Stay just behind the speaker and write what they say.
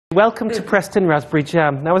Welcome to Preston Raspberry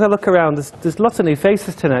Jam. Now as I look around, there's lots of new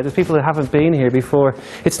faces tonight. There's people that haven't been here before.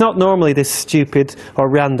 It's not normally this stupid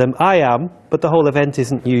or random. I am, but the whole event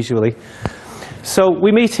isn't usually. So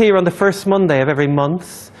we meet here on the first Monday of every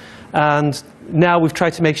month, and now we've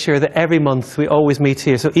tried to make sure that every month we always meet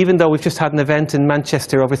here. So even though we've just had an event in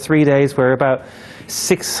Manchester over 3 days where about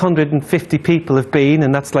 650 people have been,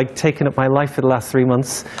 and that's like taken up my life for the last 3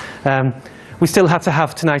 months, we still had to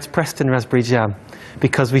have tonight's Preston Raspberry Jam,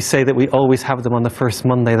 because we say that we always have them on the first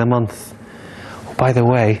Monday of the month. Oh, by the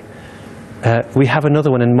way, we have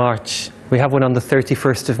another one in March. We have one on the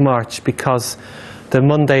 31st of March, because the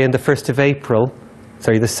Monday and the 1st of April,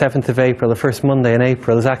 sorry, the 7th of April, the first Monday in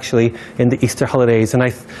April is actually in the Easter holidays,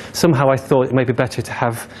 and somehow I thought it might be better to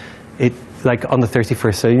have it like on the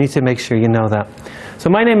 31st, so you need to make sure you know that. So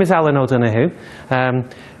my name is Alan O'Donoghue.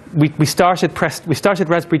 We started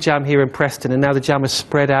Raspberry Jam here in Preston, and now the jam is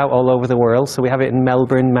spread out all over the world. So we have it in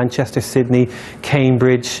Melbourne, Manchester, Sydney,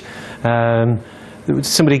 Cambridge.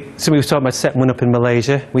 Somebody was talking about setting one up in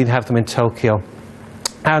Malaysia. We'd have them in Tokyo.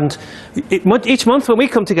 And each month when we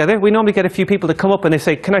come together, we normally get a few people to come up and they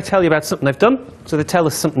say, "Can I tell you about something I've done?" So they tell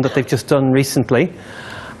us something that they've just done recently.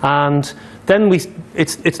 And then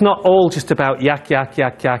it's not all just about yak, yak,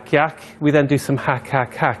 yak, yak, yak. We then do some hack,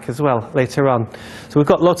 hack, hack as well later on. So we've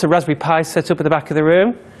got lots of Raspberry Pis set up at the back of the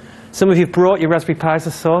room. Some of you have brought your Raspberry Pis, I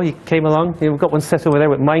saw. You came along. We've got one set over there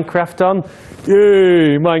with Minecraft on.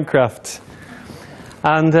 Yay, Minecraft.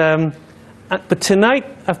 And but tonight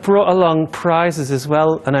I've brought along prizes as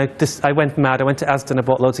well. And I went mad. I went to Asda and I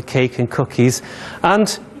bought loads of cake and cookies.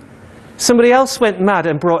 And somebody else went mad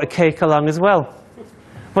and brought a cake along as well.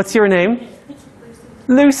 What's your name?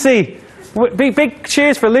 Lucy. Big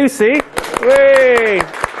cheers for Lucy. Way.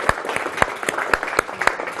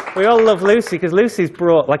 We all love Lucy because Lucy's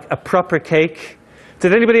brought like a proper cake.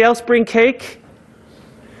 Did anybody else bring cake?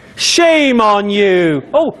 Shame on you.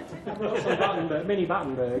 Oh. Mini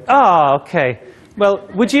Battenberg. Ah, okay. Well,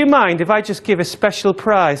 would you mind if I just give a special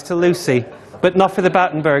prize to Lucy, but not for the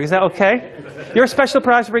Battenberg? Is that okay? Your special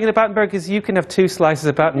prize for bringing the Battenberg is you can have 2 slices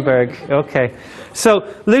of Battenberg. Okay. So,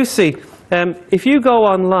 Lucy, if you go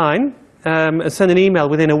online and send an email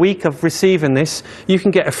within a week of receiving this, you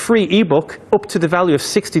can get a free ebook up to the value of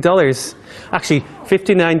 $60. Actually,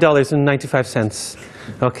 $59.95.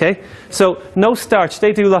 Okay? So, no starch.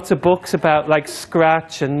 They do lots of books about like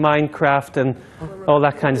Scratch and Minecraft and all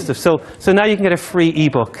that kind of stuff. So now you can get a free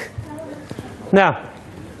ebook. Now,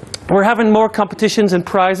 we're having more competitions and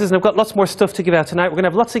prizes, and I've got lots more stuff to give out tonight. We're going to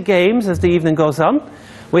have lots of games as the evening goes on.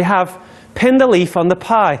 We have Pin the Leaf on the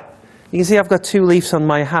Pie. You can see I've got 2 leaves on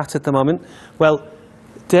my hat at the moment. Well,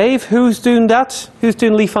 Dave, who's doing that? Who's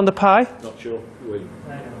doing Leaf on the Pie? Not sure.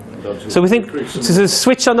 So we think, so there's a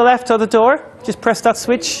switch on the left of the door. Just press that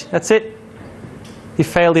switch. That's it. You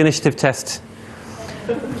failed the initiative test.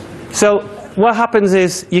 So what happens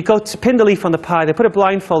is you go to pin the leaf on the pie. They put a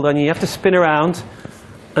blindfold on you. You have to spin around.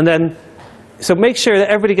 And then, so make sure that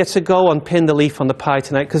everybody gets a go on pin the leaf on the pie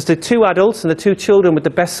tonight, because the 2 adults and the 2 children with the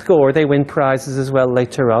best score, they win prizes as well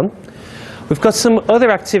later on. We've got some other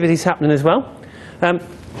activities happening as well.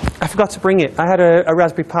 I forgot to bring it. I had a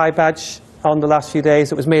Raspberry Pi badge on the last few days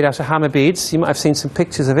that was made out of hammer beads. You might have seen some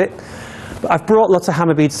pictures of it. But I've brought lots of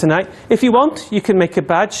hammer beads tonight. If you want, you can make a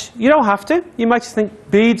badge. You don't have to. You might just think,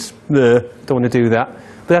 beads? Nah, don't want to do that.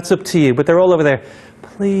 But that's up to you. But they're all over there.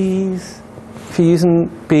 Please, if you're using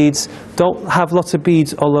beads, don't have lots of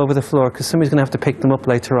beads all over the floor, because somebody's going to have to pick them up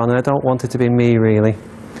later on, and I don't want it to be me, really.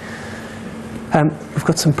 We've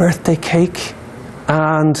got some birthday cake,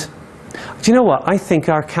 and do you know what? I think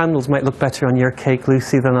our candles might look better on your cake,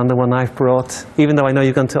 Lucy, than on the one I've brought, even though I know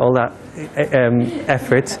you've gone to all that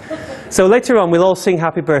effort. So later on, we'll all sing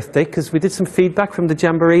happy birthday, because we did some feedback from the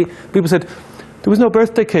Jamboree. People said, there was no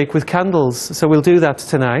birthday cake with candles, so we'll do that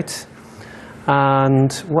tonight.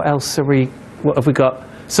 And what else what have we got?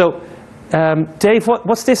 So, Dave,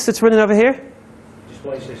 what's this that's running over here?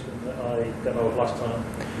 Display system that I demoed last time.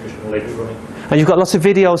 I'm just going to leave it running. And you've got lots of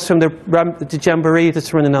videos from the Jamboree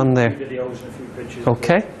that's running on there. A few videos and a few pictures.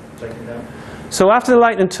 Okay. Taken down. So after the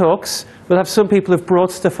lightning talks, we'll have some people who've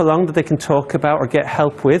brought stuff along that they can talk about or get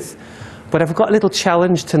help with. But I've got a little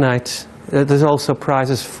challenge tonight. There's also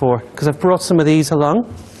prizes for, because I've brought some of these along.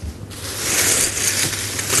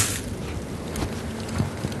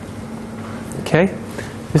 Okay.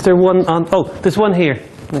 Is there one on? Oh, there's one here.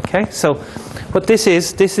 Okay. So what this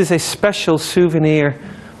is a special souvenir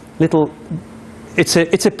little. It's a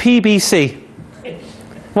PBC.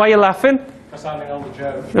 Why are you laughing? That's sounding on the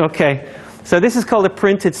joke. Okay. So this is called a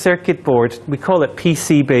printed circuit board. We call it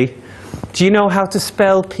PCB. Do you know how to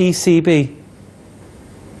spell PCB?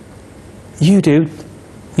 You do.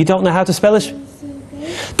 You don't know how to spell it?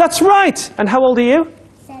 That's right! And how old are you?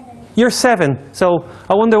 7. You're 7. So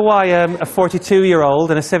I wonder why a 42-year-old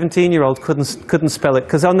and a 17-year-old couldn't spell it.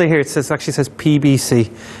 Because on the here it says, actually says PBC.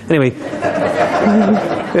 Anyway.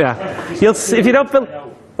 Yeah. You'll see, if you don't...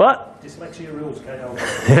 What? Dyslexia rules, KO.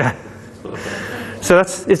 Yeah. So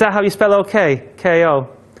is that how you spell OK? K-O.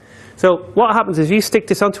 So what happens is you stick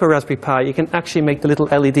this onto a Raspberry Pi, you can actually make the little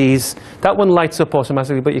LEDs. That one lights up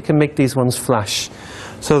automatically, but you can make these ones flash.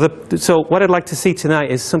 So what I'd like to see tonight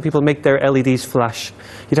is some people make their LEDs flash.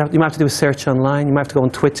 You might have to do a search online, you might have to go on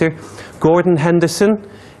Twitter. Gordon Henderson,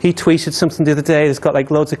 he tweeted something the other day that's got like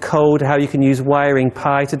loads of code, how you can use wiring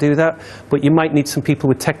Pi to do that. But you might need some people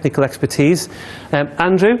with technical expertise.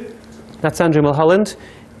 Andrew, that's Andrew Mulholland.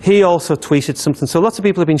 He also tweeted something. So lots of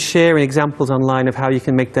people have been sharing examples online of how you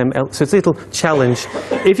can make them. So it's a little challenge.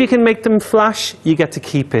 If you can make them flash, you get to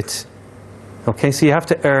keep it. Okay, so you have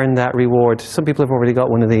to earn that reward. Some people have already got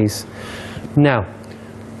one of these. Now,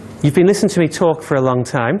 you've been listening to me talk for a long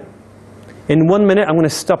time. In 1 minute, I'm going to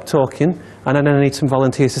stop talking, and then I need some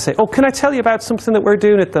volunteers to say, oh, can I tell you about something that we're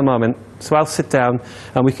doing at the moment? So I'll sit down,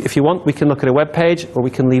 and if you want, we can look at a web page, or we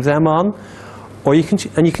can leave them on. Or you can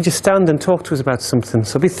just stand and talk to us about something.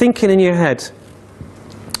 So be thinking in your head.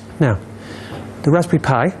 Now, the Raspberry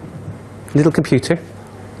Pi, little computer.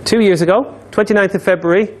 2 years ago, 29th of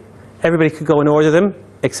February, everybody could go and order them,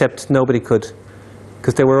 except nobody could.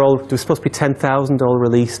 Because there were supposed to be 10,000 all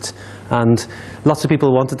released, and lots of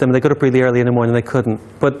people wanted them. They got up really early in the morning, they couldn't.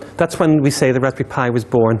 But that's when we say the Raspberry Pi was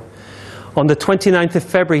born. On the 29th of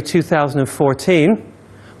February 2014,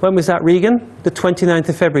 when was that, Regan? The 29th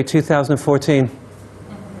of February 2014.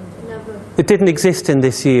 It didn't exist in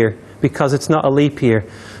this year because it's not a leap year.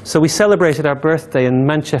 So we celebrated our birthday in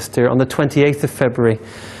Manchester on the 28th of February.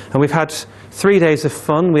 And we've had 3 days of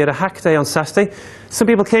fun. We had a hack day on Saturday. Some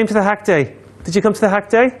people came to the hack day. Did you come to the hack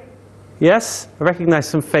day? Yes? I recognise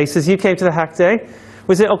some faces. You came to the hack day.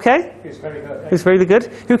 Was it okay? It was very good. It was really good.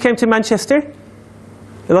 Who came to Manchester?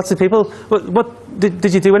 Lots of people.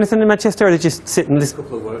 Did you do anything in Manchester, or did you just sit and listen? A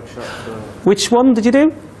couple of workshops. Which one did you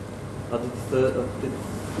do? I did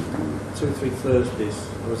 2 or 3 Thursdays.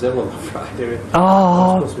 I was ill on the Friday. Oh.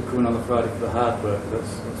 I was supposed to be coming on the Friday for the hard work.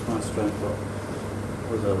 That's my strength. But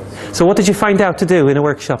I was ill. So what did you find out to do in a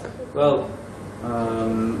workshop? Well,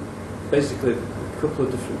 basically a couple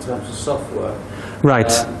of different types of software.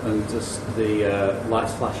 Right. And just the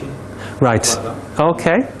lights flashing. Right. Like that.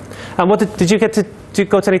 Okay. And what did you get to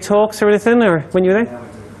go to any talks or anything, or when you were there?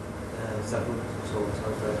 Several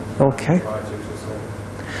talks. Okay.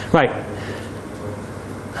 Right.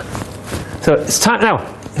 So it's time now.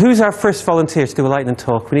 Who's our first volunteer to do a lightning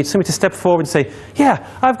talk? We need somebody to step forward and say, yeah,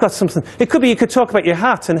 I've got something. It could be you could talk about your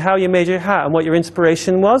hat and how you made your hat and what your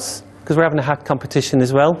inspiration was, because we're having a hat competition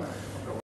as well.